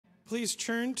please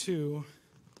turn to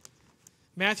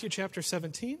Matthew chapter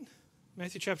 17.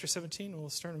 Matthew chapter 17, we'll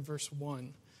start in verse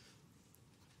 1.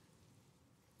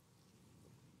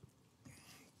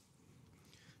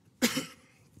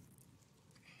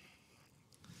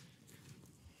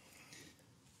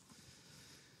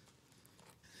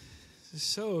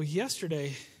 So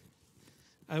yesterday,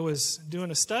 I was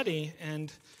doing a study, and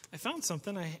I found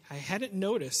something I hadn't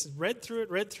noticed. Read through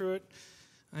it.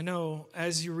 I know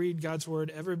as you read God's Word,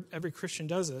 every Christian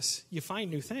does this. You find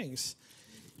new things.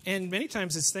 And many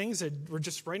times it's things that were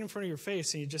just right in front of your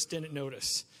face and you just didn't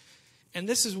notice. And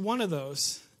this is one of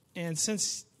those. And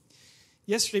since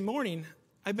yesterday morning,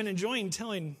 I've been enjoying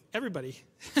telling everybody.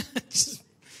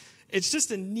 It's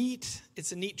just a neat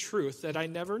truth that I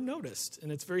never noticed,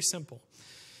 and it's very simple.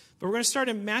 But we're going to start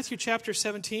in Matthew chapter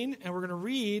 17, and we're going to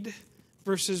read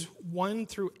verses 1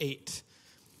 through 8.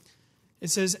 It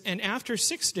says, "And after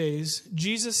 6 days,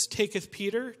 Jesus taketh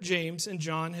Peter, James, and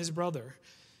John his brother,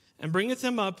 and bringeth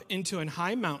them up into an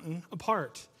high mountain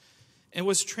apart, and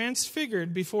was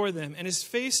transfigured before them, and his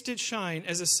face did shine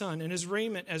as the sun, and his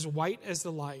raiment as white as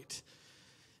the light.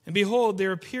 And behold,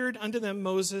 there appeared unto them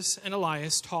Moses and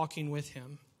Elias talking with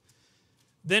him.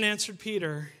 Then answered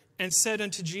Peter and said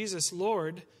unto Jesus,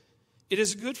 Lord, it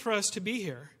is good for us to be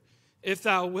here. If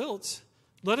thou wilt,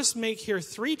 let us make here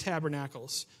 3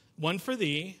 tabernacles, one for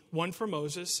thee, one for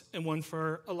Moses, and one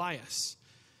for Elias.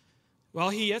 While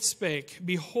he yet spake,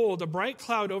 behold, a bright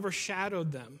cloud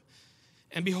overshadowed them.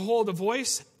 And behold, a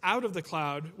voice out of the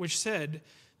cloud, which said,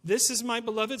 This is my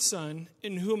beloved Son,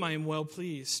 in whom I am well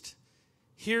pleased.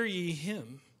 Hear ye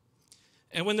him.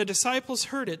 And when the disciples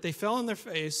heard it, they fell on their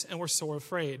face and were sore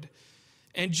afraid.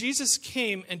 And Jesus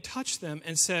came and touched them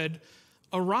and said,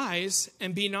 Arise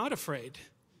and be not afraid.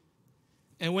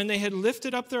 And when they had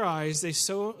lifted up their eyes, they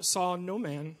saw no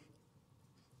man,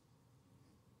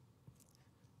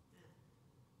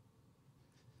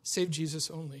 save Jesus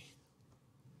only.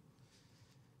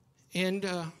 And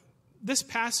this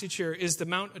passage here is the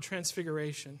Mount of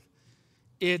Transfiguration.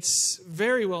 It's a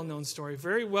very well-known story,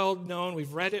 very well-known.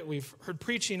 We've read it. We've heard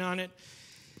preaching on it.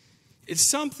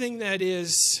 It's something that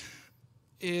is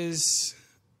it's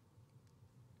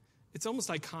almost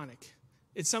iconic.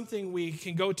 It's something we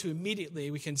can go to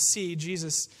immediately. We can see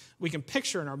Jesus. We can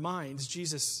picture in our minds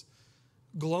Jesus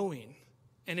glowing.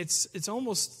 And it's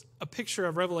almost a picture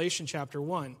of Revelation chapter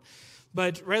 1.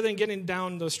 But rather than getting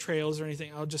down those trails or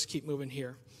anything, I'll just keep moving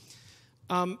here.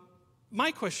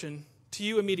 My question to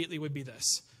you immediately would be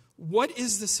this. What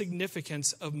is the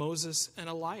significance of Moses and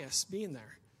Elias being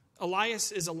there?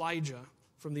 Elias is Elijah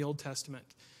from the Old Testament.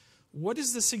 What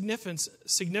is the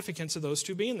significance of those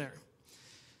two being there?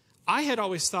 I had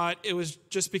always thought it was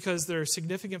just because they're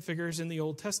significant figures in the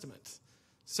Old Testament.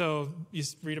 So you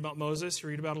read about Moses, you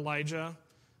read about Elijah.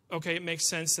 Okay, it makes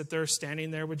sense that they're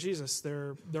standing there with Jesus.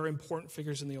 They're important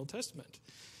figures in the Old Testament.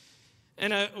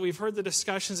 And we've heard the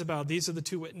discussions about these are the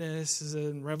 2 witnesses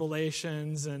and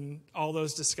Revelations and all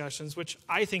those discussions, which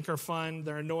I think are fun.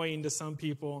 They're annoying to some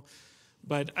people,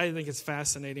 but I think it's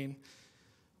fascinating.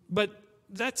 But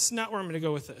that's not where I'm going to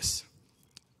go with this.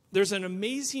 There's an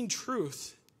amazing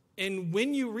truth in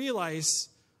when you realize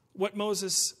what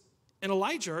Moses and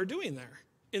Elijah are doing there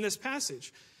in this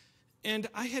passage. And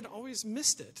I had always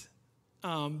missed it,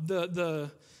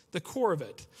 the core of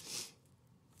it.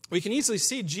 We can easily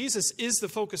see Jesus is the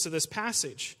focus of this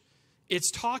passage.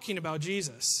 It's talking about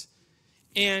Jesus.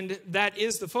 And that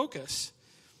is the focus.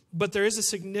 But there is a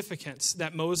significance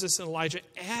that Moses and Elijah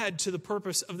add to the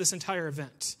purpose of this entire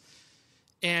event.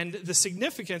 And the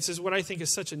significance is what I think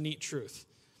is such a neat truth.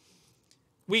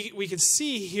 We can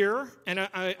see here, and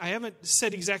I haven't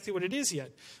said exactly what it is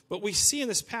yet, but we see in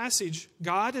this passage,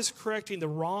 God is correcting the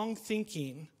wrong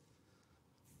thinking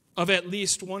of at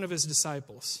least one of his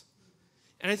disciples.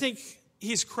 And I think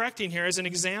he's correcting here as an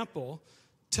example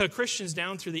to Christians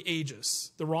down through the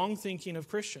ages, the wrong thinking of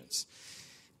Christians.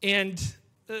 And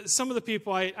some of the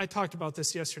people, I talked about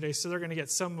this yesterday, so they're going to get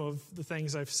some of the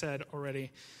things I've said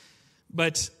already.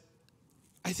 But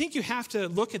I think you have to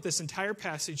look at this entire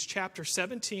passage, chapter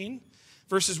 17,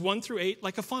 verses 1 through 8,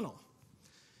 like a funnel.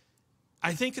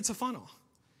 I think it's a funnel.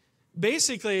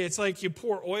 Basically, it's like you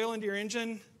pour oil into your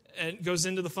engine and it goes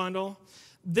into the funnel.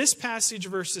 This passage,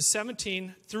 verses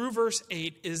 17 through verse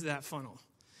 8, is that funnel.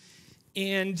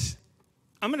 And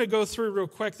I'm going to go through real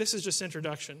quick. This is just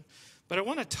introduction. But I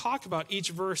want to talk about each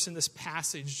verse in this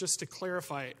passage just to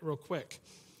clarify it real quick.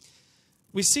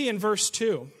 We see in verse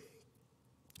 2,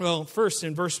 well, first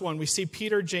in verse 1, we see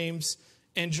Peter, James,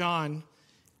 and John,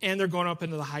 and they're going up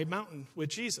into the high mountain with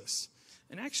Jesus.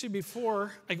 And actually,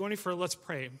 before I go any further, let's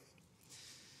pray.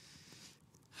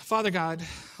 Father God,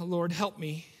 Lord, help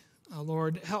me.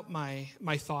 Lord, help my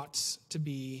thoughts to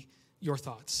be your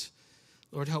thoughts.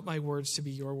 Lord, help my words to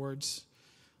be your words.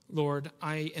 Lord,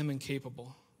 I am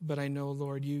incapable, but I know,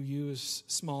 Lord, you use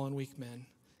small and weak men.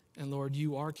 And Lord,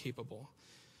 you are capable.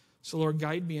 So Lord,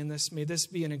 guide me in this. May this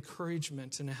be an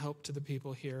encouragement and a help to the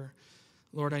people here.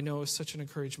 Lord, I know it's such an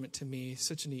encouragement to me,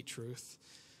 such a neat truth.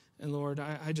 And Lord,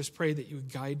 I just pray that you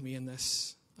would guide me in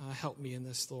this, help me in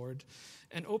this, Lord.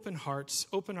 And open hearts,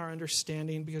 open our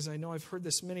understanding, because I know I've heard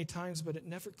this many times, but it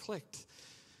never clicked.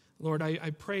 Lord,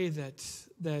 I pray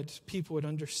that people would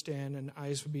understand and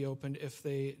eyes would be opened if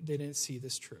they didn't see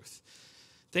this truth.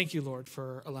 Thank you, Lord,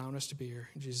 for allowing us to be here.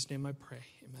 In Jesus' name I pray.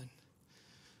 Amen.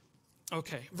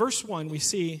 Okay, verse 1, we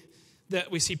see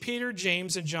Peter,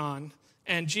 James, and John,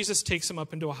 and Jesus takes them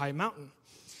up into a high mountain.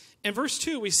 In verse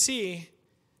 2, we see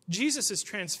Jesus is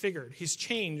transfigured. He's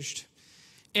changed.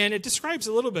 And it describes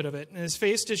a little bit of it. And his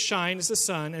face did shine as the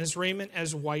sun, and his raiment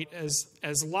as white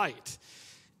as light.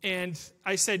 And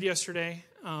I said yesterday,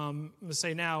 I'm going to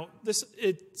say now,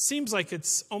 it seems like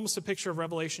it's almost a picture of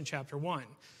Revelation chapter 1.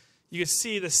 You can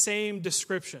see the same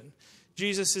description.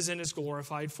 Jesus is in his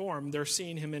glorified form. They're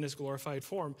seeing him in his glorified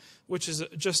form, which is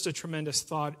just a tremendous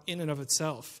thought in and of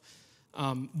itself,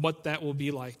 what that will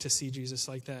be like to see Jesus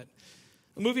like that.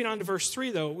 Moving on to verse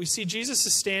 3, though, we see Jesus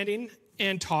is standing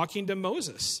and talking to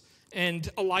Moses and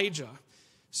Elijah.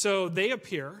 So they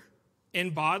appear in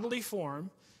bodily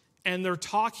form, and they're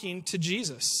talking to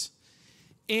Jesus.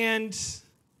 And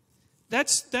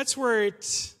that's where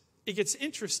it gets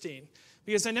interesting,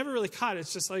 because I never really caught it.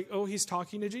 It's just like, oh, he's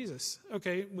talking to Jesus.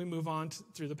 Okay, we move on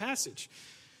through the passage.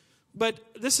 But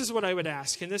this is what I would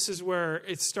ask, and this is where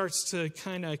it starts to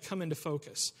kind of come into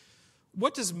focus.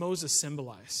 What does Moses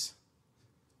symbolize?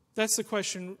 That's the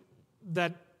question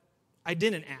that I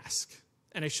didn't ask,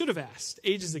 and I should have asked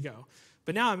ages ago.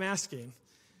 But now I'm asking,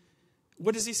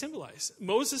 what does he symbolize?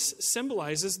 Moses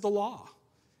symbolizes the law.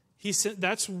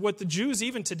 That's what the Jews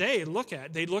even today look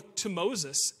at. They look to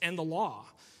Moses and the law.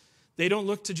 They don't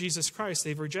look to Jesus Christ.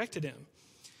 They've rejected him.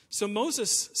 So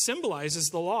Moses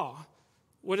symbolizes the law.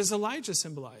 What does Elijah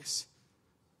symbolize?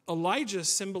 Elijah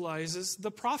symbolizes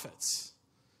the prophets.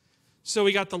 So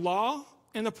we got the law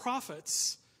and the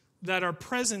prophets that are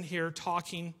present here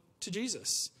talking to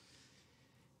Jesus.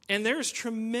 And there's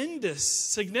tremendous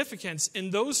significance in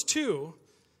those two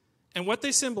and what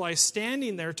they symbolize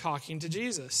standing there talking to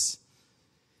Jesus.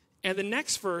 And the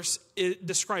next verse, it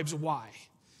describes why.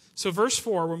 So verse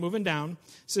 4, we're moving down,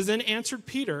 says, Then answered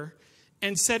Peter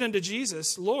and said unto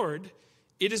Jesus, Lord,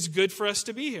 it is good for us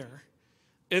to be here.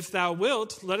 If thou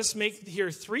wilt, let us make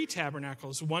here 3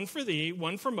 tabernacles, one for thee,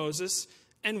 one for Moses,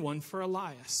 and one for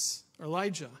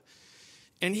Elijah.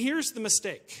 And here's the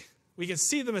mistake. We can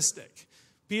see the mistake.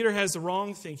 Peter has the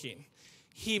wrong thinking.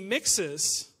 He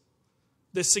mixes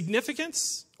the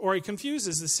significance, or he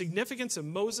confuses the significance of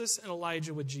Moses and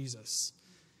Elijah with Jesus.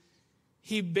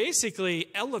 He basically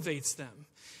elevates them.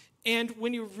 And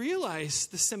when you realize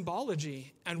the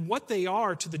symbology and what they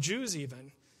are to the Jews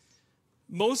even,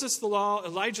 Moses, the law,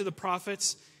 Elijah, the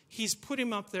prophets, he's put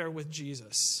him up there with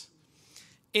Jesus.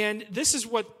 And this is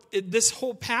what this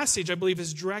whole passage, I believe,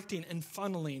 is directing and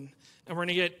funneling. And we're going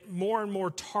to get more and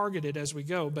more targeted as we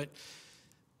go. But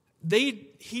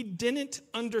he didn't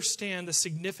understand the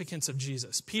significance of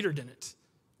Jesus. Peter didn't.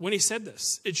 When he said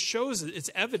this, it shows it's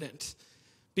evident,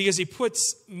 because he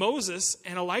puts Moses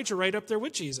and Elijah right up there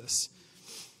with Jesus.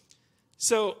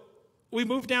 So we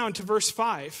move down to verse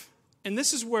 5. And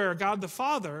this is where God the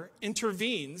Father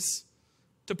intervenes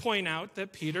to point out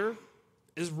that Peter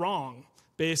is wrong,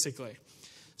 basically.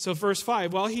 So verse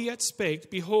 5, While he yet spake,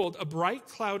 behold, a bright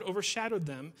cloud overshadowed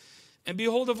them, and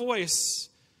behold, a voice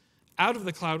out of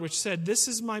the cloud which said, This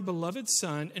is my beloved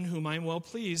Son, in whom I am well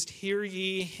pleased. Hear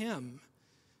ye him.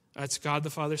 That's God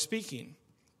the Father speaking.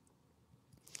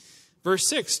 Verse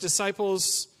 6,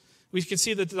 we can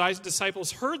see that the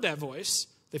disciples heard that voice.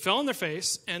 They fell on their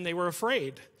face, and they were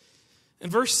afraid. In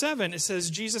verse 7, it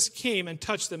says, Jesus came and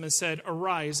touched them and said,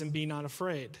 Arise and be not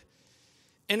afraid.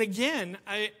 And again,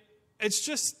 it's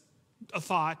just a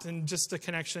thought and just a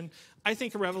connection. I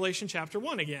think of Revelation chapter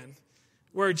 1 again,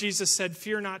 where Jesus said,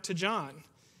 Fear not to John.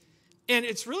 And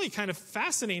it's really kind of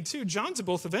fascinating, too. John's at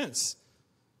both events.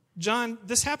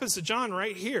 This happens to John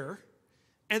right here,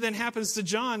 and then happens to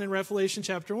John in Revelation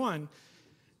chapter 1.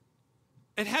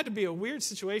 It had to be a weird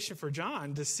situation for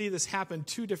John to see this happen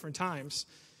 2 different times.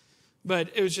 But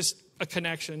it was just a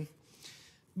connection.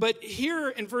 But here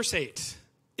in verse 8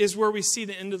 is where we see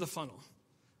the end of the funnel.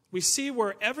 We see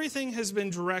where everything has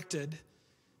been directed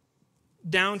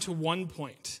down to one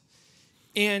point.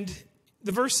 And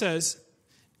the verse says,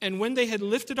 And when they had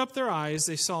lifted up their eyes,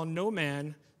 they saw no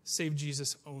man, save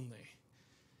Jesus only.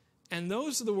 And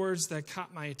those are the words that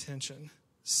caught my attention.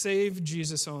 Save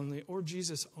Jesus only, or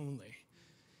Jesus only.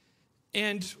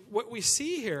 And what we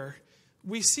see here,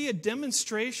 we see a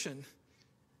demonstration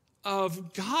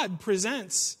of God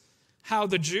presents how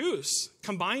the Jews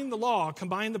combined the law,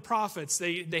 combined the prophets.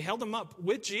 They held them up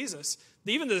with Jesus,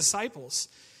 even the disciples.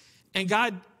 And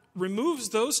God removes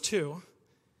those two,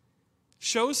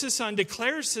 shows his son,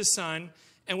 declares his son,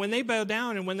 and when they bow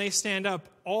down and when they stand up,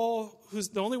 the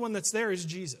only one that's there is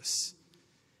Jesus.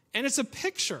 And it's a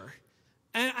picture.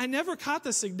 And I never caught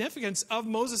the significance of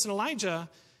Moses and Elijah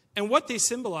and what they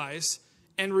symbolize,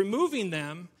 and removing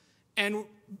them and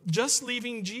just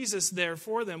leaving Jesus there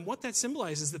for them. What that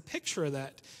symbolizes, the picture of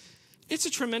that. It's a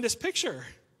tremendous picture.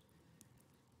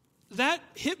 That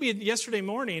hit me yesterday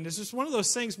morning. It's just one of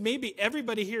those things, maybe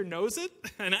everybody here knows it,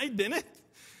 and I didn't.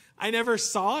 I never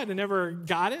saw it. I never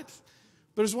got it.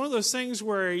 But it's one of those things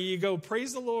where you go,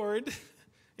 praise the Lord,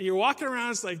 and you're walking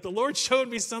around, it's like, the Lord showed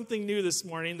me something new this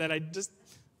morning that I just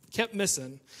kept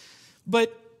missing.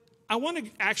 But I want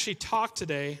to actually talk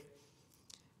today,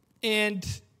 and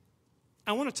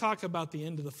I want to talk about the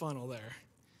end of the funnel there.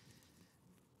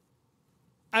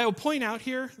 I will point out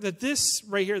here that this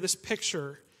right here, this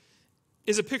picture,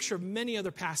 is a picture of many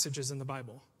other passages in the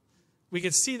Bible. We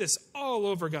can see this all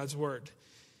over God's word.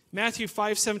 Matthew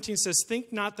 5:17 says,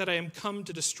 "Think not that I am come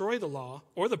to destroy the law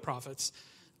or the prophets.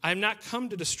 I am not come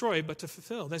to destroy, but to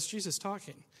fulfill." That's Jesus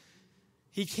talking.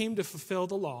 He came to fulfill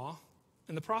the law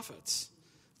and the prophets.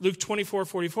 Luke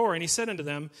 24:44, "And he said unto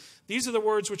them, These are the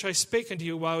words which I spake unto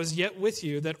you while I was yet with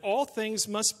you, that all things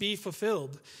must be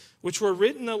fulfilled, which were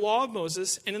written in the law of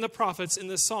Moses and in the prophets in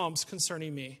the Psalms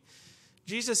concerning me."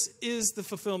 Jesus is the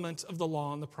fulfillment of the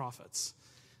law and the prophets.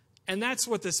 And that's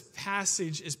what this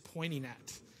passage is pointing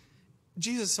at.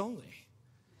 Jesus only.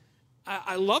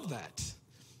 I love that.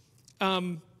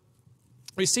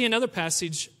 We see another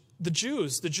passage, the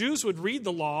Jews would read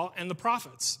the law and the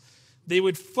prophets. They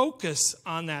would focus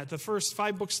on that, the first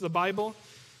 5 books of the Bible.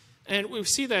 And we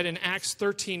see that in Acts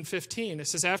 13:15. It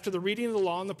says, "After the reading of the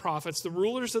law and the prophets, the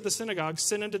rulers of the synagogue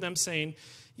sent unto them, saying,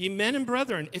 Ye men and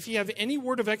brethren, if ye have any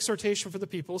word of exhortation for the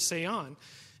people, say on."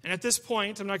 And at this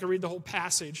point, I'm not going to read the whole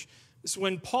passage. It's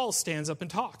when Paul stands up and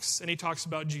talks, and he talks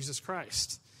about Jesus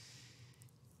Christ.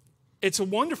 It's a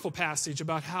wonderful passage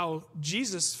about how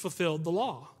Jesus fulfilled the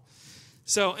law.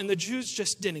 And the Jews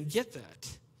just didn't get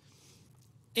that.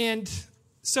 And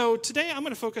so today I'm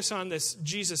going to focus on this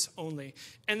Jesus only.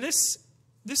 And this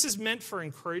is meant for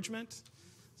encouragement.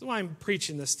 That's why I'm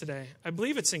preaching this today. I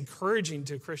believe it's encouraging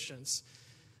to Christians.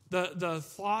 The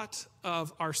thought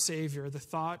of our Savior, the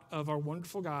thought of our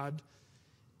wonderful God,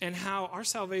 and how our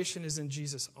salvation is in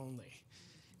Jesus only.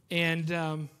 And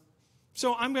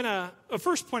so the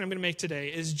first point I'm going to make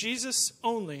today is Jesus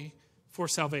only for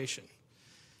salvation.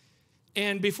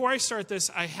 And before I start this,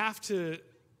 I have to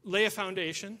lay a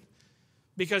foundation,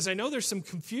 because I know there's some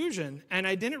confusion, and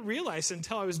I didn't realize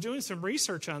until I was doing some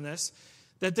research on this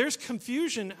that there's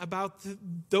confusion about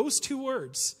those 2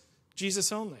 words,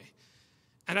 Jesus only.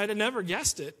 And I'd have never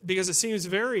guessed it, because it seems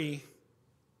very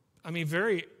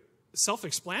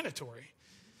self-explanatory.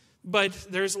 But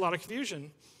there's a lot of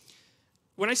confusion.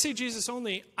 When I say Jesus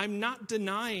only, I'm not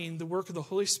denying the work of the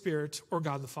Holy Spirit or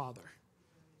God the Father.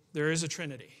 There is a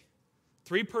Trinity.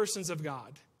 3 persons of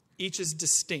God. Each is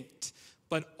distinct,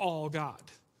 but all God.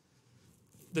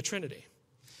 The Trinity.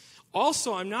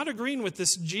 Also, I'm not agreeing with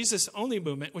this Jesus-only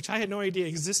movement, which I had no idea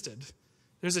existed.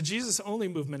 There's a Jesus-only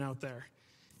movement out there.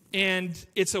 And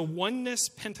it's a oneness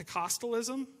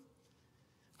Pentecostalism.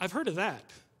 I've heard of that,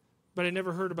 but I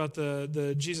never heard about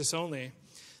the Jesus-only.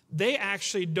 They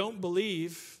actually don't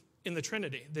believe in the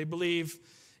Trinity. They believe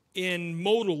in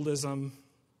modalism.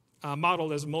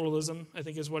 Modalism, I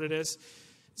think is what it is.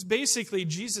 It's basically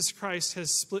Jesus Christ has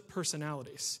split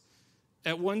personalities.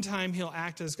 At one time, he'll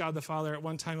act as God the Father. At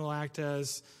one time, he'll act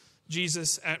as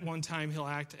Jesus. At one time, he'll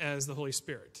act as the Holy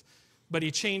Spirit. But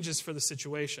he changes for the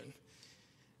situation.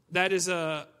 That is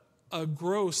a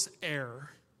gross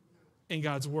error in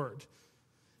God's word.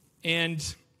 And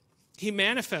he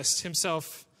manifests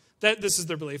himself, this is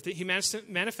their belief, that he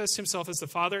manifests himself as the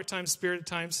Father at times, Spirit at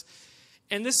times.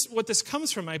 And what this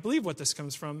comes from, I believe what this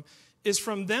comes from, is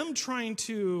from them trying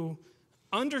to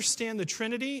understand the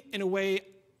Trinity in a way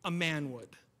a man would.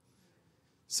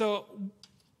 So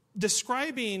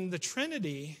describing the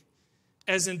Trinity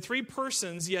as in 3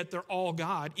 persons, yet they're all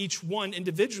God, each one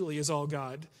individually is all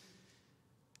God,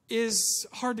 is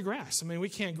hard to grasp. We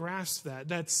can't grasp that.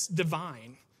 That's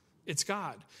divine. It's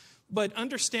God. But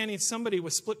understanding somebody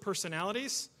with split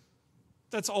personalities,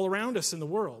 that's all around us in the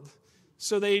world.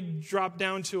 So they drop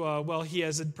down to he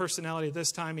has a personality at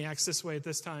this time, he acts this way at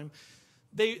this time.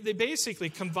 They basically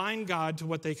combine God to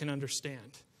what they can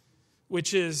understand,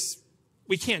 which is,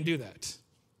 we can't do that.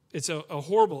 It's a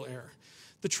horrible error.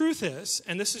 The truth is,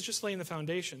 and this is just laying the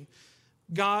foundation,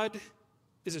 God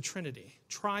is a Trinity,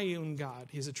 triune God.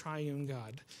 He's a triune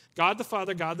God. God the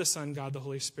Father, God the Son, God the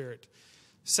Holy Spirit.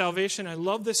 Salvation, I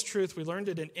love this truth. We learned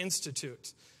it in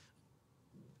Institute.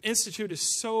 Institute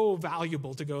is so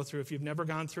valuable to go through if you've never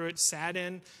gone through it, sat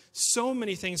in, so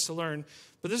many things to learn.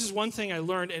 But this is one thing I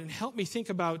learned, and it helped me think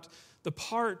about the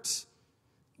part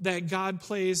that God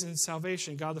plays in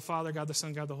salvation. God the Father, God the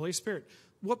Son, God the Holy Spirit.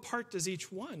 What part does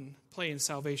each one play in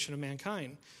salvation of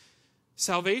mankind?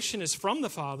 Salvation is from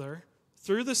the Father,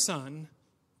 through the Son,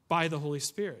 by the Holy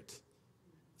Spirit.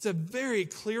 It's a very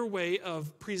clear way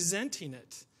of presenting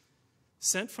it.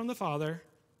 Sent from the Father,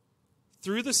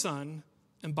 through the Son,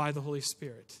 and by the Holy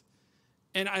Spirit.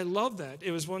 And I love that. It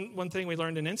was one thing we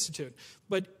learned in Institute.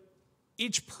 But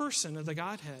each person of the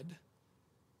Godhead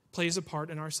plays a part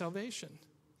in our salvation.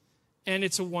 And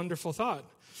it's a wonderful thought.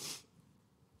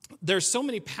 There's so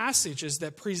many passages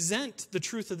that present the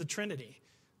truth of the Trinity.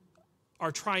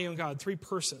 Our triune God, three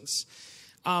persons.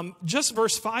 Just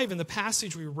verse 5 in the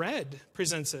passage we read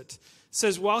presents it. It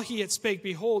says, while he yet spake,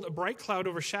 behold, a bright cloud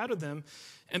overshadowed them,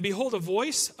 and behold, a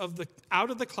voice out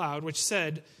of the cloud which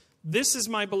said, this is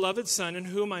my beloved Son, in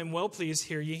whom I am well pleased,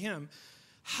 hear ye him.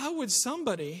 How would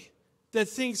somebody that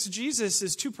thinks Jesus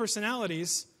is two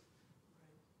personalities,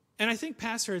 and I think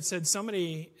Pastor had said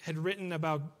somebody had written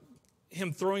about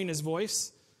him throwing his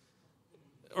voice,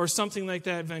 or something like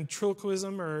that,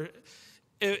 ventriloquism, or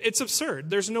it's absurd.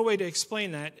 There's no way to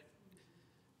explain that.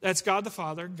 That's God the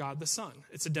Father, God the Son.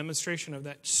 It's a demonstration of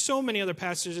that. So many other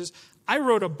passages. I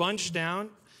wrote a bunch down.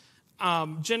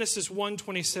 Genesis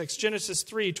 1:26, Genesis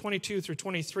 3:22 through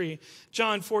 23,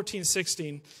 John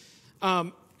 14:16.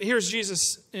 Here's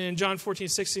Jesus in John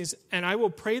 14:16, and I will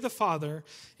pray the Father,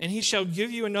 and he shall give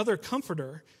you another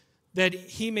comforter, that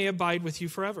he may abide with you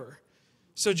forever.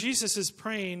 So Jesus is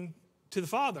praying to the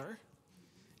Father,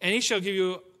 and he shall give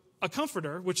you a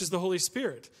comforter, which is the Holy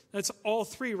Spirit. That's all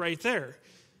three right there.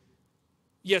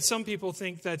 Yet some people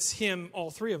think that's him,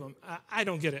 all three of them. I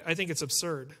don't get it. I think it's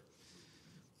absurd.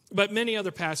 But many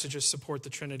other passages support the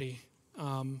Trinity.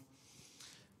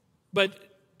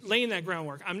 But laying that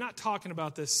groundwork, I'm not talking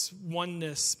about this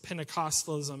oneness,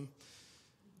 Pentecostalism.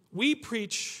 We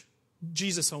preach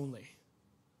Jesus only.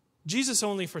 Jesus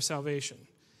only for salvation.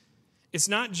 It's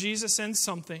not Jesus and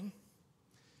something.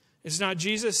 It's not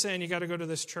Jesus saying you got to go to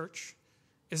this church.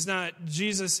 It's not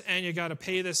Jesus and you got to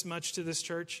pay this much to this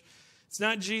church. It's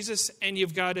not Jesus and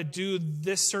you've got to do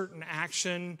this certain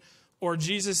action, or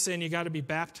Jesus and you got to be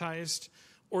baptized,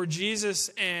 or Jesus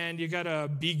and you got to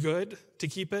be good to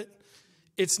keep it.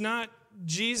 It's not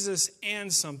Jesus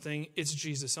and something, it's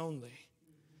Jesus only.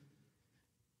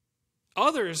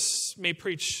 Others may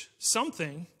preach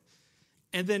something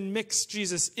and then mix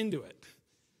Jesus into it.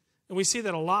 And we see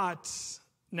that a lot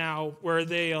now, where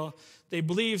they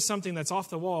believe something that's off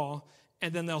the wall,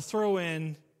 and then they'll throw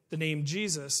in the name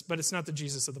Jesus, but it's not the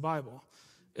Jesus of the Bible.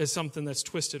 It's something that's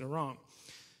twisted and wrong.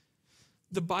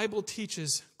 The Bible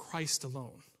teaches Christ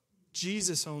alone,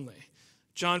 Jesus only.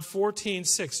 John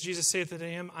 14:6, Jesus saith unto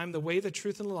him, I'm the way, the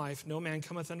truth, and the life. No man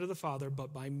cometh unto the Father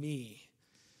but by me.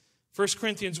 1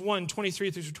 Corinthians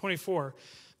 1:23 through 24,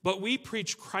 but we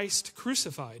preach Christ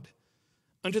crucified,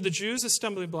 unto the Jews a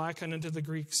stumbling block, and unto the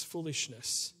Greeks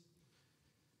foolishness.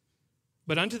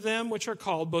 But unto them which are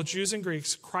called, both Jews and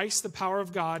Greeks, Christ the power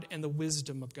of God and the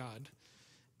wisdom of God.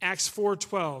 Acts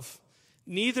 4:12,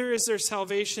 neither is there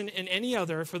salvation in any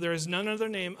other, for there is none other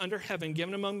name under heaven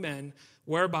given among men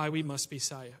whereby we must be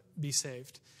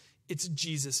saved. It's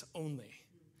Jesus only.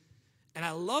 And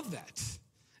I love that.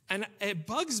 And it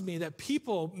bugs me that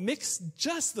people mix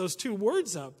just those two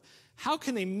words up. How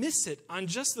can they miss it on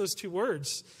just those two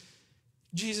words?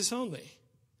 Jesus only.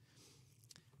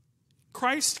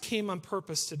 Christ came on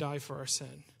purpose to die for our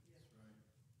sin.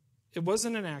 It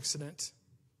wasn't an accident.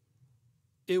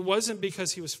 It wasn't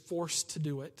because he was forced to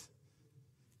do it.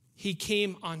 He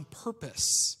came on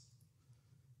purpose.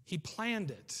 He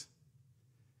planned it.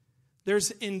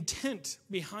 There's intent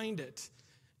behind it,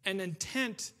 an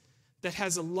intent that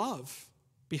has a love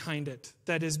behind it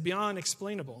that is beyond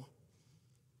explainable.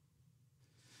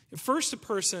 First, a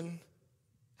person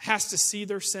has to see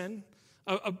their sin.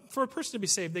 For a person to be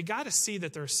saved, they got to see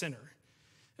that they're a sinner.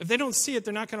 If they don't see it,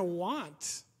 they're not going to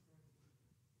want.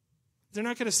 They're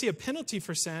not going to see a penalty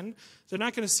for sin. They're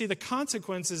not going to see the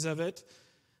consequences of it.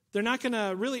 They're not going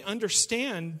to really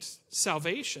understand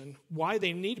salvation, why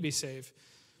they need to be saved.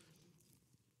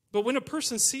 But when a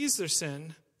person sees their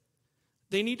sin,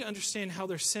 they need to understand how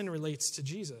their sin relates to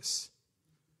Jesus.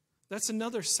 That's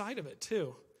another side of it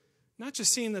too. Not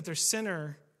just seeing that their sin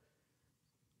are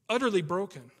utterly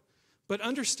broken, but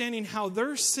understanding how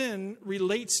their sin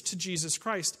relates to Jesus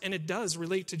Christ, and it does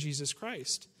relate to Jesus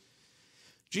Christ.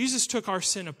 Jesus took our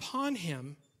sin upon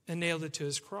him and nailed it to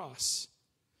his cross.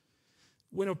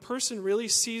 When a person really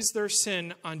sees their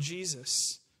sin on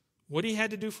Jesus, what he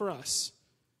had to do for us,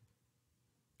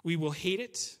 we will hate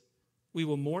it, we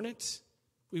will mourn it,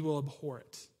 we will abhor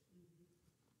it.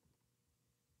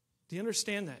 Do you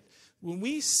understand that? When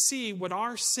we see what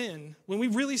our sin, when we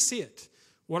really see it,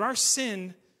 what our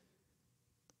sin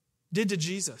did to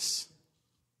Jesus,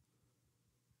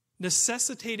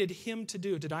 necessitated him to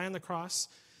do, to die on the cross,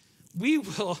 we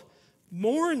will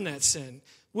mourn that sin.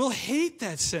 We'll hate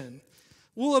that sin.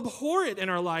 We'll abhor it in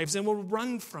our lives and we'll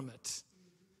run from it.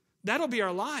 That'll be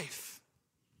our life.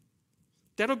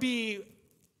 That'll be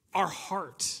our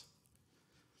heart.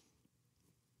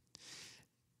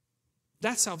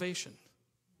 That's salvation.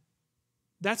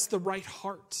 That's the right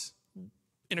heart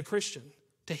in a Christian,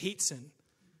 to hate sin,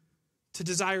 to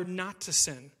desire not to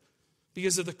sin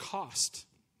because of the cost.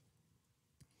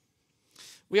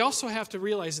 We also have to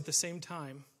realize at the same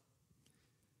time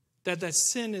that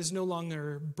sin is no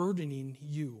longer burdening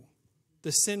you.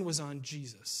 The sin was on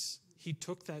Jesus. He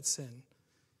took that sin.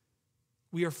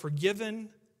 We are forgiven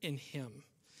in him.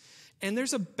 And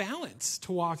there's a balance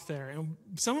to walk there. And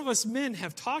some of us men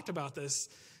have talked about this,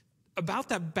 about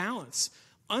that balance.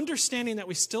 Understanding that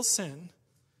we still sin,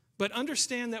 but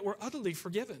understand that we're utterly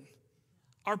forgiven.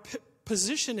 Our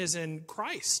position is in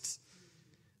Christ.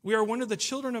 We are one of the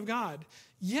children of God.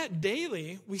 Yet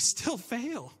daily, we still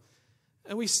fail.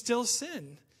 And we still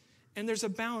sin. And there's a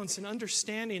balance in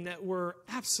understanding that we're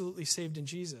absolutely saved in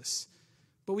Jesus.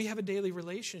 But we have a daily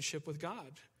relationship with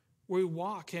God where we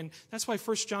walk. And that's why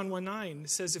 1 John 1:9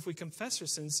 says if we confess our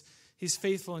sins, he's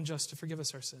faithful and just to forgive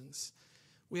us our sins.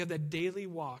 We have that daily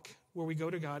walk where we go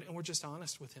to God and we're just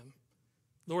honest with him.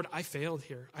 Lord, I failed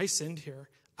here. I sinned here.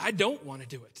 I don't want to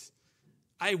do it.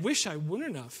 I wish I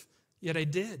wouldn't have, yet I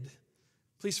did.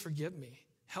 Please forgive me.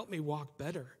 Help me walk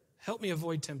better. Help me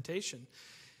avoid temptation.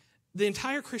 The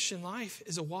entire Christian life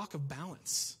is a walk of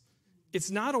balance.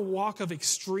 It's not a walk of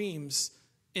extremes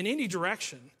in any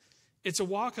direction. It's a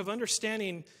walk of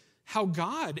understanding how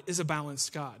God is a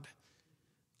balanced God.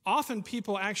 Often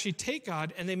people actually take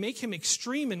God and they make him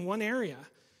extreme in one area,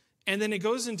 and then it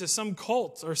goes into some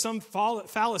cult or some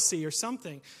fallacy or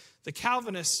something. The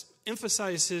Calvinists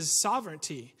emphasize his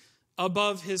sovereignty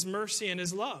above his mercy and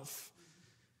his love.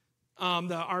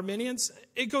 The Arminians,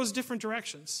 it goes different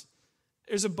directions.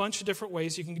 There's a bunch of different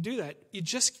ways you can do that.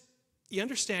 You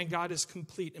understand God is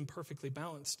complete and perfectly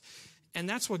balanced. And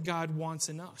that's what God wants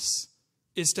in us,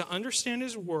 is to understand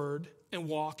his word and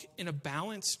walk in a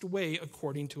balanced way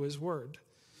according to his word.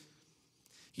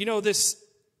 You know, this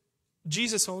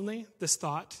Jesus only, this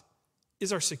thought,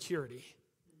 is our security.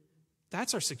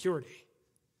 That's our security.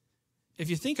 If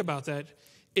you think about that,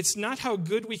 it's not how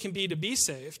good we can be to be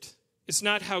saved. It's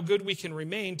not how good we can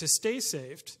remain to stay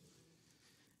saved.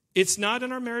 It's not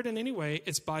in our merit in any way.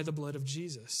 It's by the blood of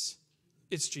Jesus.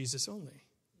 It's Jesus only.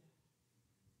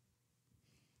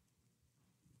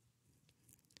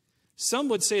 Some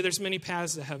would say there's many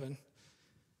paths to heaven.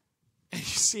 And you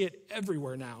see it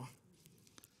everywhere now.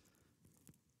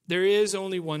 There is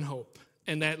only one hope,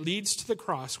 and that leads to the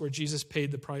cross where Jesus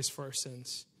paid the price for our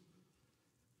sins.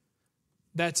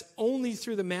 That's only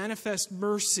through the manifest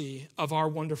mercy of our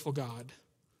wonderful God.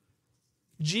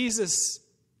 Jesus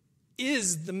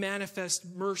is the manifest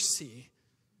mercy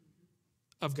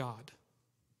of God.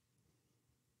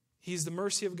 He's the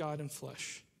mercy of God in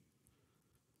flesh.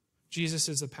 Jesus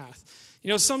is the path. You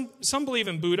know, some believe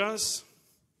in Buddhas,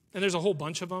 and there's a whole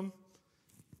bunch of them.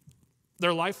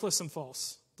 They're lifeless and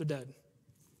false. They're dead.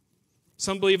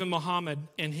 Some believe in Muhammad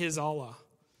and his Allah.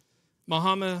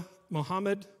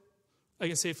 Muhammad, I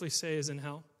can safely say, is in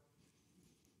hell.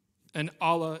 And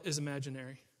Allah is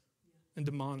imaginary and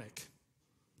demonic.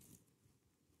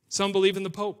 Some believe in the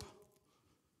Pope,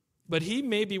 but he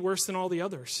may be worse than all the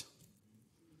others.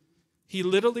 He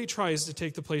literally tries to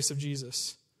take the place of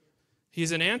Jesus.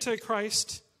 He's an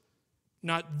antichrist,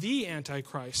 not the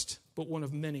antichrist, but one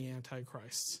of many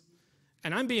antichrists.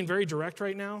 And I'm being very direct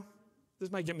right now.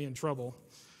 This might get me in trouble.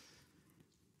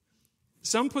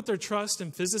 Some put their trust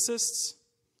in physicists.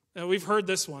 We've heard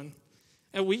this one.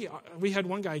 And we had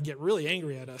one guy get really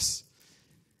angry at us.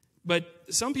 But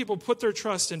some people put their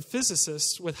trust in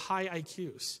physicists with high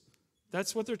IQs.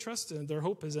 That's what their trust in, their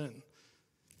hope is in.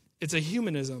 It's a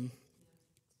humanism.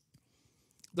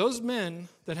 Those men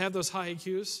that have those high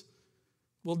IQs,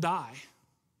 will die,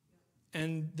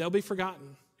 and they'll be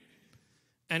forgotten.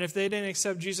 And if they didn't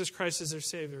accept Jesus Christ as their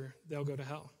Savior, they'll go to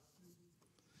hell.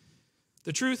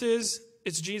 The truth is,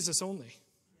 it's Jesus only.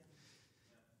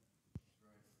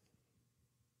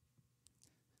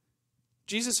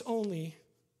 Jesus only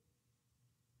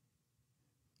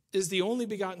is the only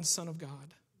begotten Son of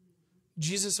God.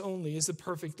 Jesus only is the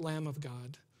perfect Lamb of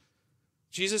God.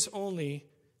 Jesus only,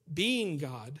 being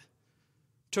God,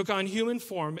 took on human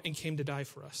form and came to die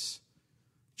for us.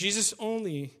 Jesus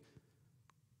only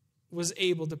was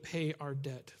able to pay our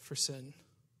debt for sin.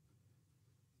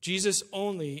 Jesus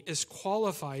only is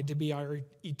qualified to be our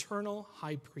eternal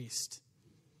high priest.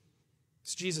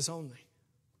 It's Jesus only.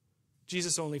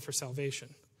 Jesus only for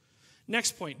salvation.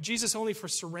 Next point, Jesus only for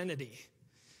serenity.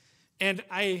 And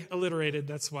I alliterated,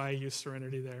 that's why I used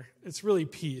serenity there. It's really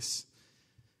peace.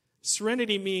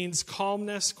 Serenity means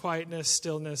calmness, quietness,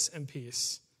 stillness, and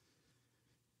peace.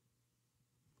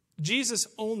 Jesus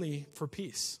only for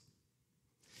peace.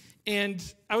 And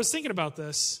I was thinking about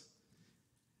this.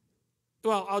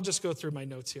 Well, I'll just go through my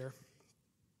notes here.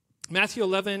 Matthew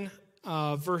 11,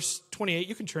 verse 28.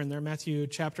 You can turn there. Matthew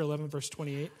chapter 11, verse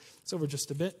 28. It's over just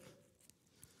a bit.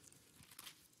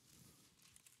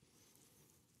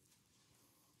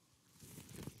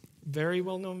 Very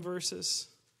well-known verses.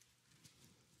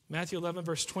 Matthew 11,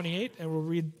 verse 28, and we'll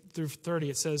read through 30.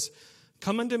 It says,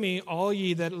 "Come unto me, all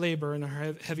ye that labor and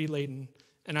are heavy laden,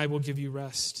 and I will give you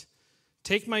rest.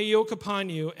 Take my yoke upon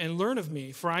you, and learn of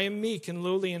me, for I am meek and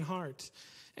lowly in heart,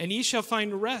 and ye shall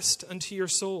find rest unto your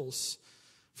souls.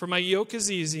 For my yoke is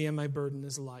easy, and my burden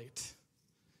is light."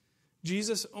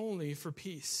 Jesus only for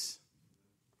peace.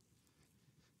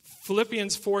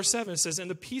 Philippians 4:7 says, "And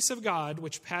the peace of God,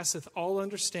 which passeth all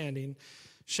understanding,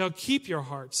 shall keep your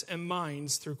hearts and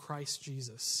minds through Christ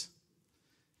Jesus."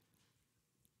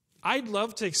 I'd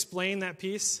love to explain that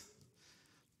peace,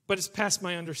 but it's past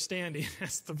my understanding,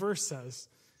 as the verse says.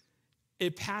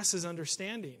 It passes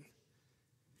understanding.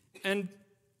 And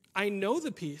I know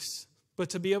the peace,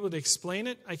 but to be able to explain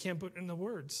it, I can't put it into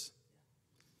words.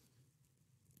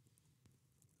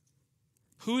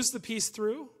 Who's the peace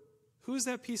through? Who's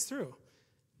that peace through?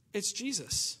 It's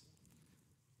Jesus.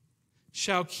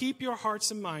 Shall keep your hearts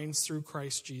and minds through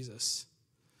Christ Jesus.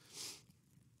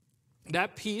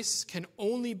 That peace can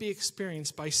only be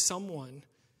experienced by someone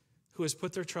who has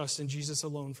put their trust in Jesus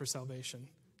alone for salvation.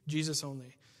 Jesus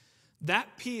only.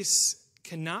 That peace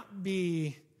cannot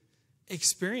be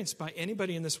experienced by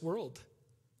anybody in this world.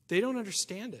 They don't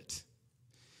understand it.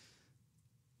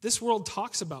 This world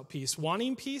talks about peace,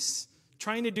 wanting peace,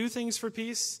 trying to do things for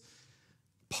peace,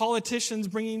 politicians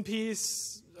bringing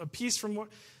peace, a peace from what?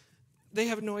 They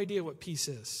have no idea what peace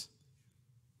is.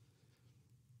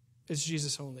 It's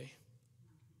Jesus only.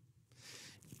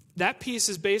 That peace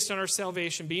is based on our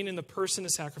salvation being in the person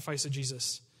and sacrifice of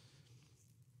Jesus.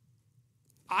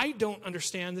 I don't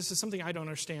understand. This is something I don't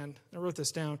understand. I wrote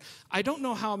this down. I don't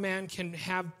know how a man can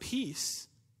have peace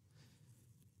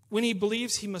when he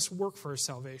believes he must work for his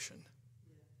salvation.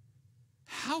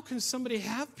 How can somebody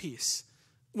have peace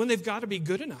when they've got to be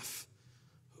good enough?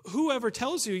 Whoever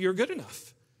tells you you're good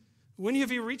enough? When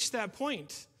have you reached that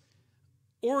point?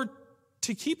 Or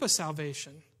to keep a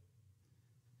salvation,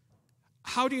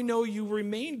 how do you know you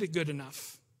remained good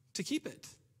enough to keep it?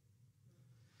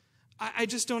 I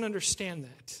just don't understand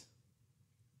that.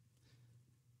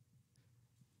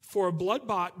 For a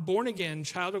blood-bought, born-again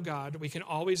child of God, we can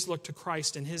always look to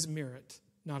Christ and his merit,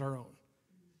 not our own.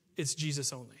 It's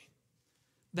Jesus only.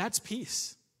 That's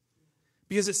peace.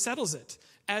 Because it settles it.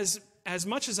 As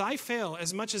much as I fail,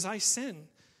 as much as I sin,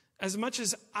 as much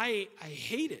as I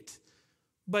hate it,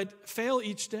 but fail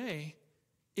each day,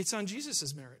 it's on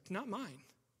Jesus' merit, not mine.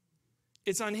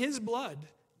 It's on his blood.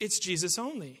 It's Jesus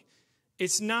only.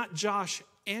 It's not Josh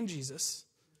and Jesus.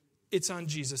 It's on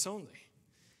Jesus only.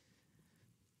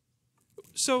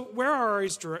 So where are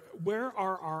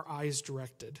our eyes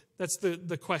directed? That's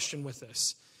the question with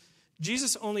this.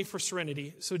 Jesus only for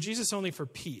serenity, so Jesus only for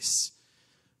peace.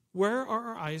 Where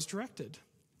are our eyes directed?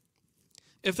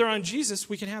 If they're on Jesus,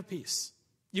 we can have peace.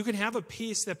 You can have a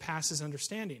peace that passes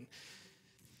understanding.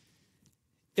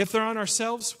 If they're on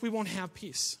ourselves, we won't have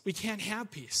peace. We can't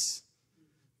have peace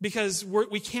because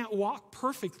we can't walk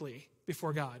perfectly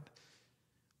before God.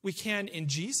 We can in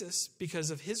Jesus because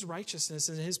of his righteousness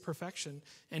and his perfection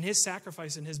and his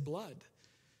sacrifice and his blood.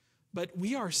 But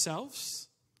we ourselves,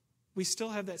 we still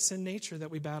have that sin nature that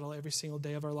we battle every single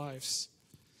day of our lives.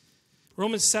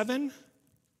 Romans 7,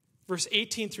 verse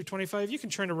 18 through 25. You can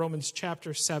turn to Romans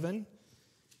chapter 7.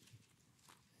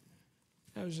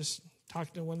 I was just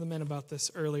talking to one of the men about this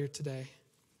earlier today.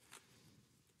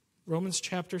 Romans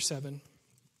chapter 7.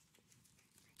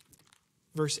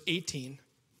 verse 18.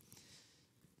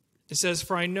 It says,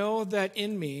 "For I know that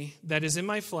in me, that is in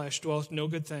my flesh, dwelleth no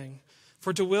good thing.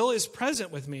 For to will is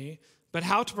present with me, but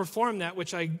how to perform that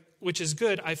which is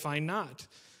good I find not.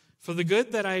 For the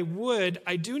good that I would,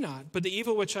 I do not, but the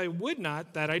evil which I would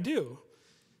not, that I do.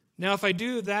 Now if I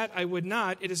do that I would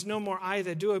not, it is no more I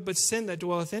that do it, but sin that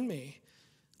dwelleth in me.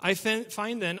 I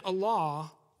find then a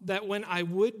law that when I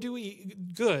would do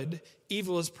good,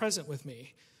 evil is present with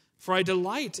me. For I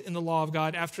delight in the law of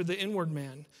God after the inward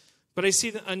man. But I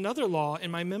see another law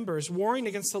in my members, warring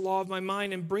against the law of my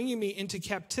mind and bringing me into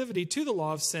captivity to the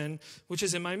law of sin, which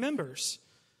is in my members.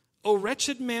 O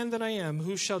wretched man that I am,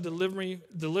 who shall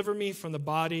deliver me from the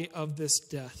body of this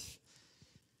death?"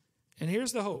 And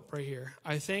here's the hope right here.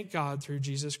 "I thank God through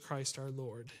Jesus Christ our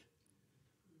Lord.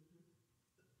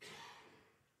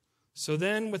 So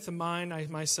then with the mind I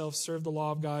myself serve the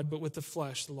law of God, but with the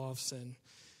flesh the law of sin."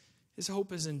 His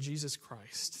hope is in Jesus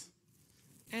Christ.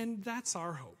 And that's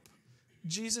our hope.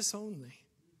 Jesus only.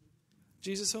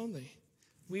 Jesus only.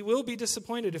 We will be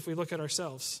disappointed if we look at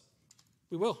ourselves.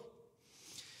 We will.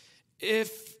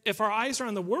 If our eyes are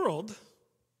on the world,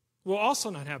 we'll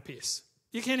also not have peace.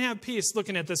 You can't have peace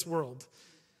looking at this world.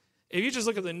 If you just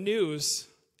look at the news,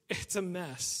 it's a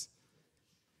mess.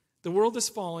 The world is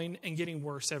falling and getting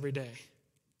worse every day.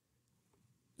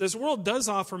 This world does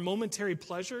offer momentary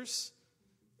pleasures.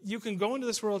 You can go into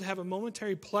this world, have a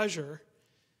momentary pleasure,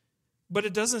 but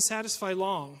it doesn't satisfy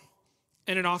long,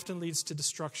 and it often leads to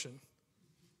destruction.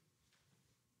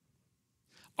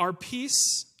 Our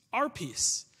peace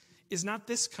is not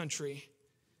this country,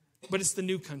 but it's the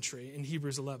new country in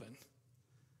Hebrews 11.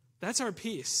 That's our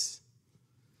peace.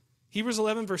 Hebrews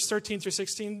 11, verse 13 through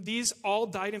 16, "These all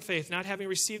died in faith, not having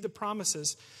received the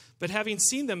promises, but having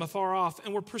seen them afar off,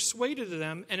 and were persuaded of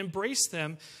them, and embraced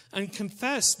them, and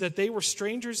confessed that they were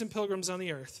strangers and pilgrims on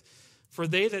the earth. For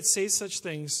they that say such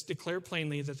things declare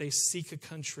plainly that they seek a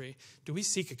country." Do we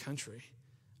seek a country?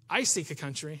 I seek a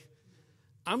country.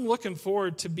 I'm looking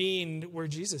forward to being where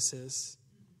Jesus is.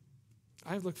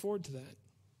 I look forward to that.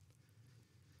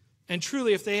 "And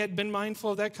truly, if they had been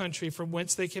mindful of that country from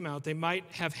whence they came out, they might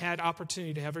have had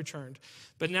opportunity to have returned.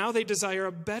 But now they desire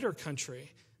a better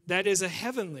country, that is a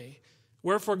heavenly.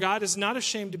 Wherefore God is not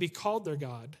ashamed to be called their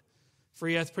God, for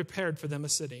he hath prepared for them a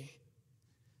city."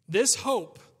 This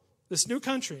hope, this new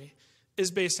country, is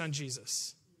based on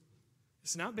Jesus.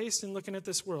 It's not based in looking at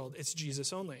this world. It's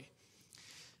Jesus only.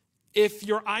 If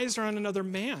your eyes are on another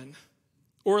man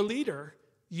or a leader,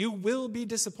 you will be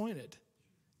disappointed.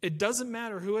 It doesn't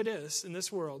matter who it is in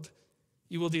this world,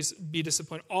 you will be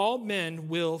disappointed. All men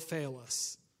will fail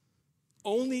us.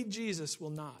 Only Jesus will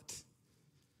not.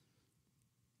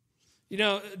 You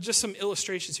know, just some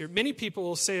illustrations here. Many people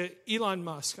will say Elon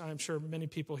Musk. I'm sure many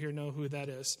people here know who that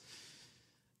is.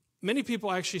 Many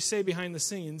people actually say behind the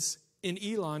scenes, "In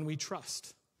Elon we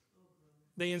trust."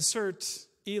 They insert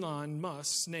Elon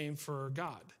Musk's name for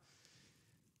God.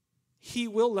 He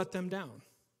will let them down.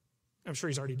 I'm sure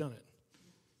he's already done it.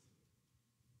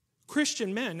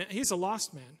 Christian men, he's a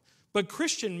lost man, but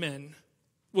Christian men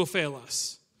will fail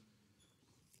us.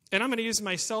 And I'm going to use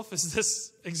myself as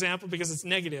this example because it's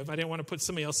negative. I didn't want to put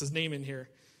somebody else's name in here.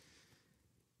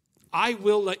 I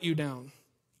will let you down.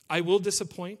 I will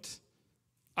disappoint.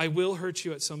 I will hurt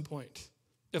you at some point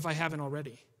if I haven't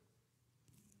already.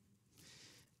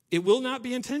 It will not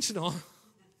be intentional.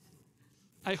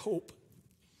 I hope.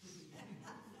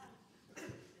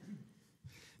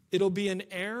 It'll be an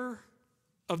error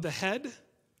of the head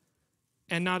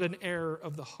and not an error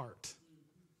of the heart.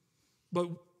 But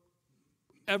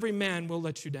every man will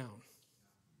let you down.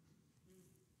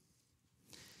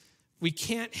 We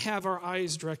can't have our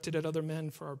eyes directed at other men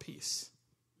for our peace.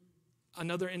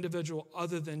 Another individual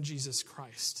other than Jesus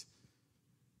Christ.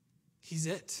 He's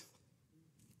it.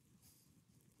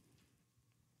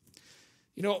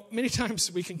 You know, many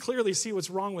times we can clearly see what's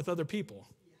wrong with other people.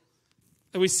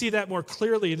 And we see that more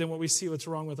clearly than what we see what's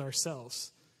wrong with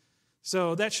ourselves.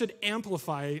 So that should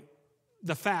amplify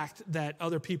the fact that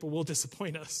other people will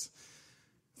disappoint us.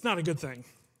 It's not a good thing.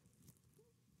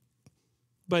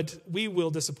 But we will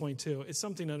disappoint too. It's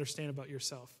something to understand about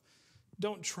yourself.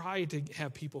 Don't try to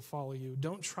have people follow you.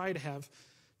 Don't try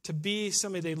to be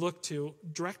somebody they look to.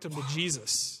 Direct them to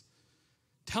Jesus.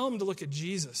 Tell them to look at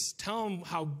Jesus. Tell them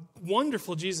how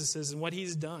wonderful Jesus is and what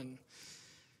he's done.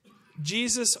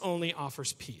 Jesus only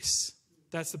offers peace.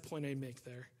 That's the point I make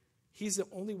there. He's the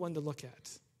only one to look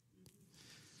at.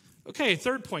 Okay,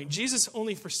 third point. Jesus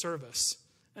only for service.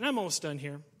 And I'm almost done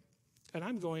here. And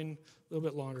I'm going a little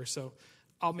bit longer, so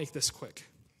I'll make this quick.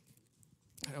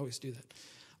 I always do that.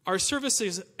 Our service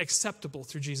is acceptable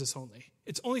through Jesus only.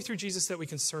 It's only through Jesus that we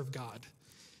can serve God.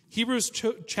 Hebrews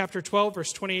chapter 12,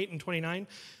 verse 28 and 29.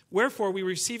 Wherefore we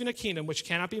receive in a kingdom which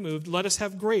cannot be moved, let us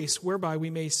have grace whereby we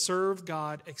may serve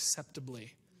God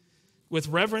acceptably, with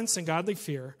reverence and godly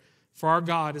fear, for our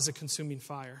God is a consuming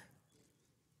fire.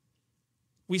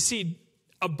 We see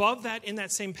above that in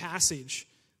that same passage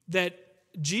that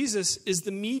Jesus is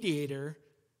the mediator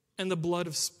and the blood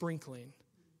of sprinkling.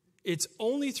 It's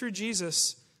only through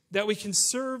Jesus that we can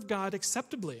serve God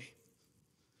acceptably.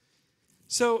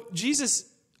 So Jesus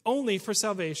only for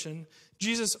salvation,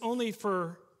 Jesus only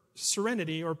for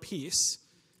serenity or peace,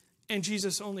 and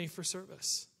Jesus only for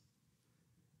service.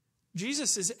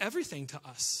 Jesus is everything to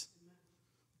us.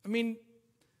 I mean,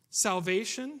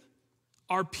 salvation,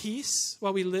 our peace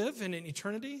while we live in an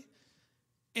eternity,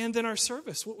 and then our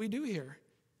service, what we do here.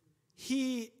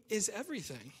 He is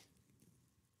everything.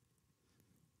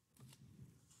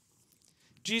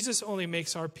 Jesus only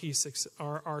makes our peace,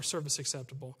 our service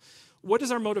acceptable. What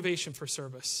is our motivation for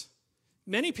service?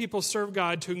 Many people serve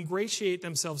God to ingratiate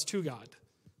themselves to God.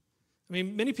 I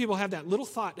mean, many people have that little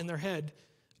thought in their head,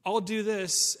 I'll do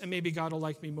this and maybe God will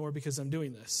like me more because I'm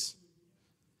doing this.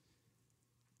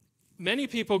 Many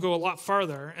people go a lot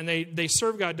farther and they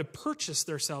serve God to purchase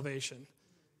their salvation,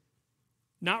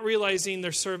 not realizing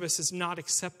their service is not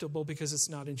acceptable because it's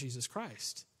not in Jesus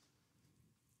Christ.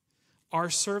 Our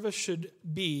service should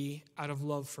be out of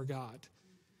love for God.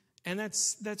 And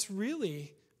that's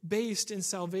really based in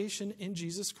salvation in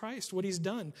Jesus Christ, what he's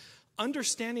done.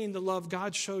 Understanding the love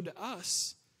God showed to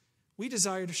us, we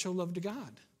desire to show love to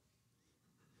God.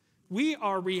 We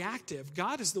are reactive.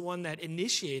 God is the one that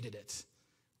initiated it.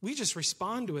 We just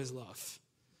respond to his love.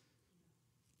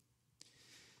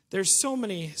 There's so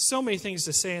many things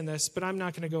to say in this, but I'm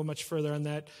not going to go much further on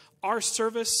that. Our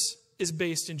service is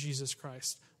based in Jesus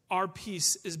Christ. Our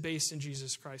peace is based in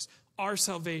Jesus Christ. Our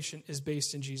salvation is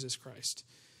based in Jesus Christ.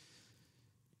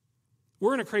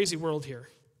 We're in a crazy world here.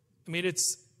 I mean,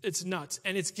 it's nuts,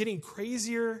 and it's getting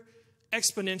crazier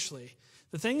exponentially.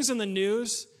 The things in the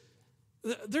news,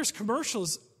 there's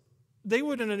commercials they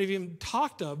wouldn't have even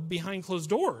talked of behind closed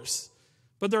doors,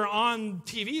 but they're on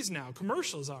TVs now.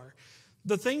 Commercials are.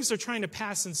 The things they're trying to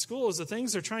pass in schools, the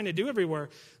things they're trying to do everywhere.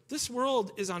 This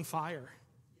world is on fire.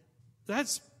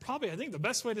 That's probably, I think, the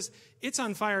best way to say it's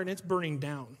on fire and it's burning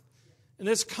down. And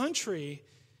this country,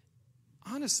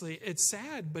 honestly, it's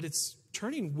sad, but it's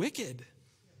turning wicked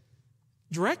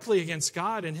directly against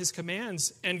God and his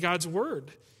commands and God's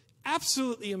word.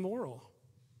 Absolutely immoral.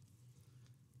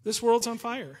 This world's on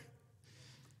fire.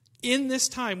 In this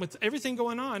time, with everything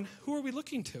going on, who are we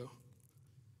looking to?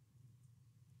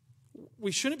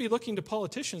 We shouldn't be looking to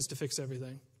politicians to fix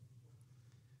everything.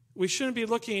 We shouldn't be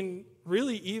looking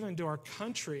really even to our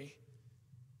country.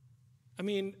 I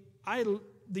mean,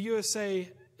 the USA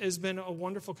has been a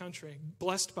wonderful country,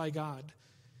 blessed by God.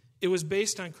 It was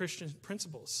based on Christian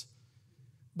principles,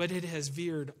 but it has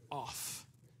veered off.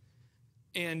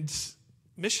 And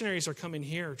missionaries are coming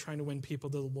here trying to win people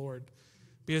to the Lord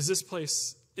because this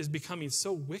place is becoming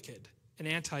so wicked and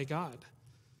anti-God.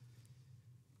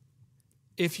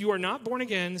 If you are not born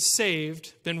again,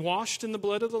 saved, been washed in the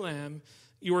blood of the Lamb,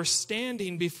 you are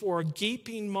standing before a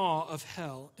gaping maw of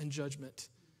hell and judgment.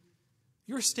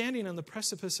 You are standing on the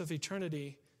precipice of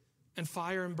eternity and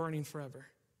fire and burning forever.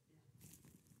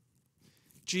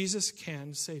 Jesus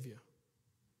can save you.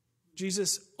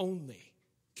 Jesus only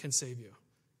can save you.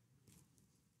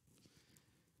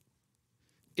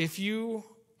 If you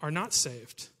are not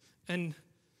saved, and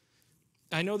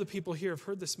I know the people here have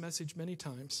heard this message many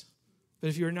times, but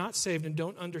if you're not saved and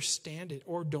don't understand it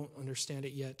or don't understand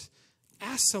it yet,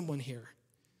 ask someone here.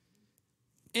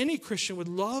 Any Christian would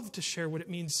love to share what it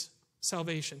means,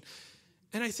 salvation.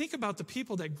 And I think about the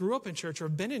people that grew up in church or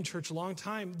have been in church a long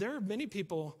time. There are many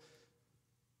people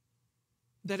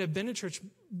that have been in church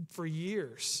for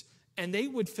years, and they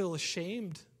would feel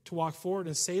ashamed to walk forward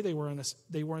and say they were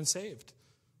unsaved,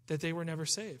 that they were never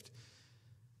saved.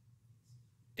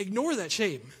 Ignore that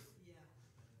shame,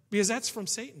 because that's from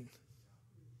Satan.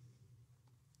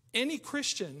 Any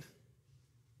Christian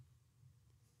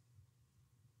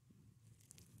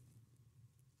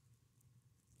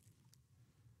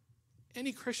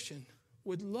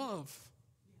would love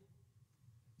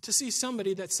to see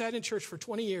somebody that sat in church for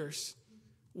 20 years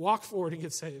walk forward and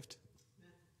get saved.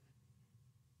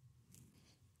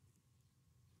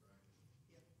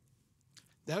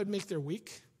 That would make their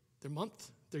week, their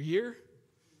month, their year.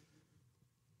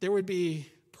 There would be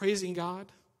praising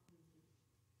God.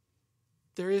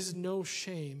 There is no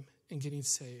shame in getting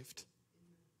saved.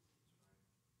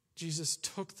 Jesus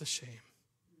took the shame.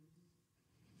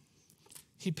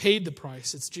 He paid the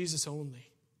price. It's Jesus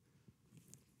only.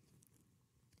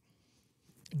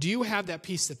 Do you have that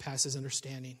peace that passes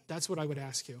understanding? That's what I would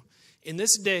ask you. In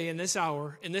this day, in this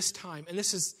hour, in this time, and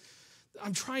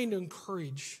I'm trying to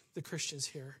encourage the Christians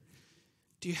here.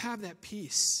 Do you have that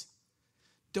peace?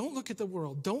 Don't look at the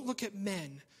world. Don't look at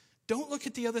men. Don't look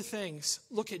at the other things.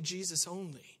 Look at Jesus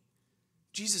only.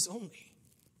 Jesus only.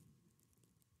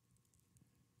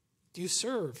 Do you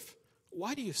serve?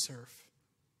 Why do you serve?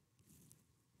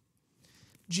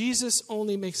 Jesus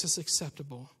only makes us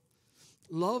acceptable.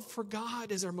 Love for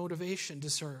God is our motivation to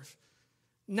serve.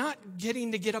 Not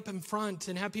getting to get up in front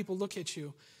and have people look at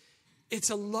you. It's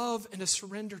a love and a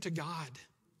surrender to God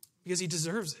because he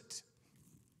deserves it.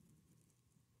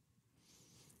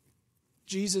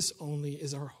 Jesus only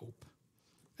is our hope.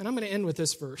 And I'm going to end with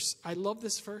this verse. I love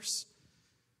this verse.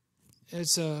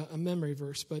 It's a memory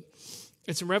verse, but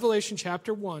it's in Revelation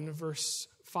chapter 1, verse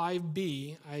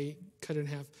 5b. I cut it in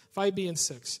half. 5b and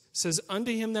 6. It says,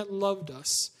 unto him that loved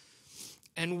us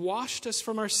and washed us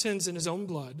from our sins in his own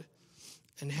blood,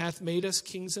 and hath made us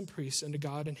kings and priests unto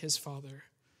God and his Father.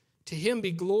 To him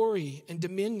be glory and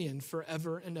dominion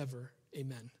forever and ever.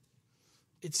 Amen.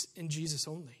 It's in Jesus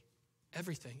only.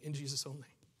 Everything in Jesus only.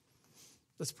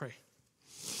 Let's pray.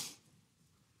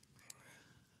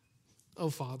 Oh,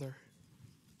 Father,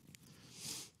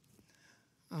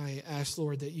 I ask,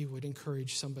 Lord, that you would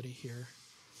encourage somebody here.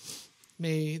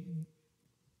 May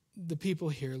the people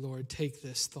here, Lord, take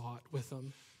this thought with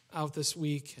them out this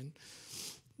week. And,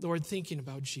 Lord, thinking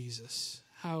about Jesus,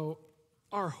 how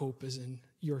our hope is in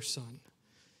your Son.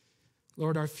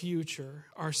 Lord, our future,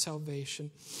 our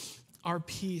salvation, our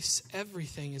peace,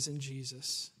 everything is in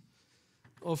Jesus.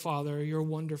 Oh, Father, you're a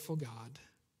wonderful God.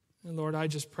 And, Lord, I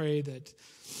just pray that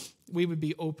we would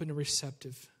be open and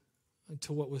receptive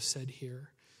to what was said here.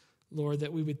 Lord,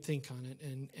 that we would think on it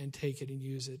and take it and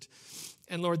use it.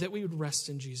 And, Lord, that we would rest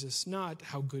in Jesus, not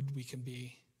how good we can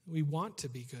be. We want to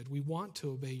be good. We want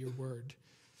to obey your word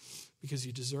because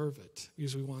you deserve it,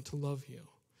 because we want to love you.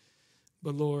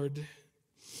 But, Lord,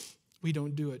 we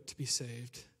don't do it to be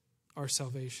saved. Our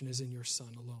salvation is in your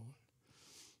Son alone.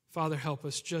 Father, help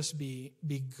us just be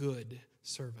good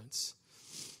servants.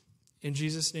 In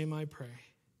Jesus' name I pray.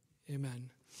 Amen.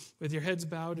 With your heads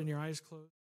bowed and your eyes closed.